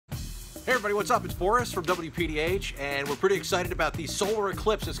Hey everybody, what's up? It's Boris from WPDH, and we're pretty excited about the solar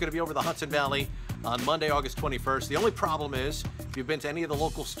eclipse that's going to be over the Hudson Valley on Monday, August 21st. The only problem is, if you've been to any of the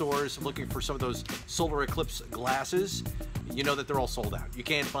local stores looking for some of those solar eclipse glasses, you know that they're all sold out. You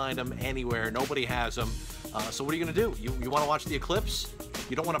can't find them anywhere. Nobody has them. So what are you going to do? You want to watch the eclipse?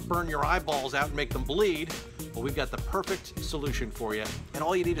 You don't want to burn your eyeballs out and make them bleed? Well, we've got the perfect solution for you, and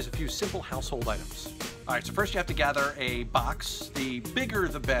all you need is a few simple household items. All right, so first you have to gather a box. The bigger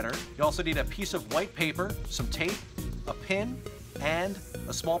the better. You also need a piece of white paper, some tape, a pin, and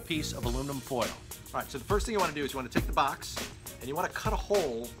a small piece of aluminum foil. All right, so the first thing you want to do is you want to take the box and you want to cut a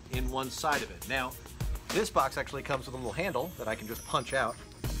hole in one side of it. Now, this box actually comes with a little handle that I can just punch out,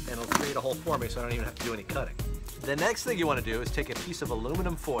 and it'll create a hole for me so I don't even have to do any cutting. The next thing you want to do is take a piece of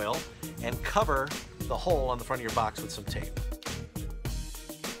aluminum foil and cover the hole on the front of your box with some tape.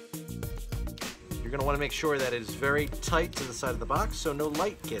 You're going to want to make sure that it is very tight to the side of the box so no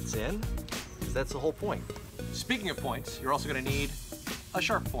light gets in, because that's the whole point. Speaking of points, you're also going to need a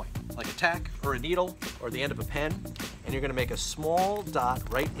sharp point, like a tack or a needle or the end of a pen, and you're going to make a small dot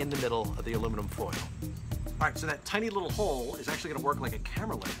right in the middle of the aluminum foil. All right, so that tiny little hole is actually going to work like a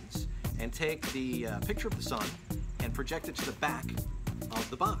camera lens and take the picture of the sun and project it to the back of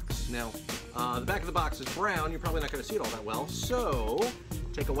the box. Now, the back of the box is brown. You're probably not going to see it all that well, so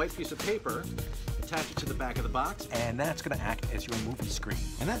take a white piece of paper, attach it to the back of the box, and that's going to act as your movie screen.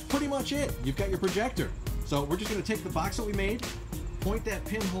 And that's pretty much it. You've got your projector. So we're just going to take the box that we made, point that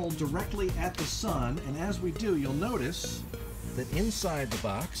pinhole directly at the sun, and as we do, you'll notice that inside the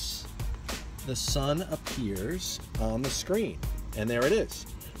box, the sun appears on the screen. And there it is.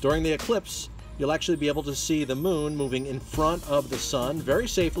 During the eclipse, you'll actually be able to see the moon moving in front of the sun very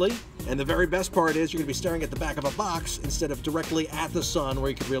safely. And the very best part is you're going to be staring at the back of a box instead of directly at the sun, where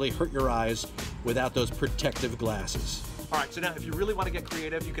you could really hurt your eyes without those protective glasses. All right, so now if you really want to get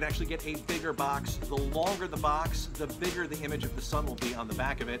creative, you can actually get a bigger box. The longer the box, the bigger the image of the sun will be on the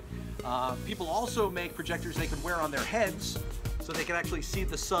back of it. People also make projectors they can wear on their heads so they can actually see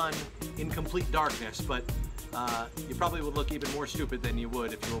the sun in complete darkness, but you probably would look even more stupid than you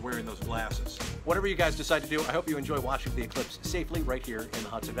would if you were wearing those glasses. Whatever you guys decide to do, I hope you enjoy watching the eclipse safely right here in the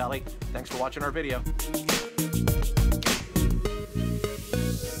Hudson Valley. Thanks for watching our video.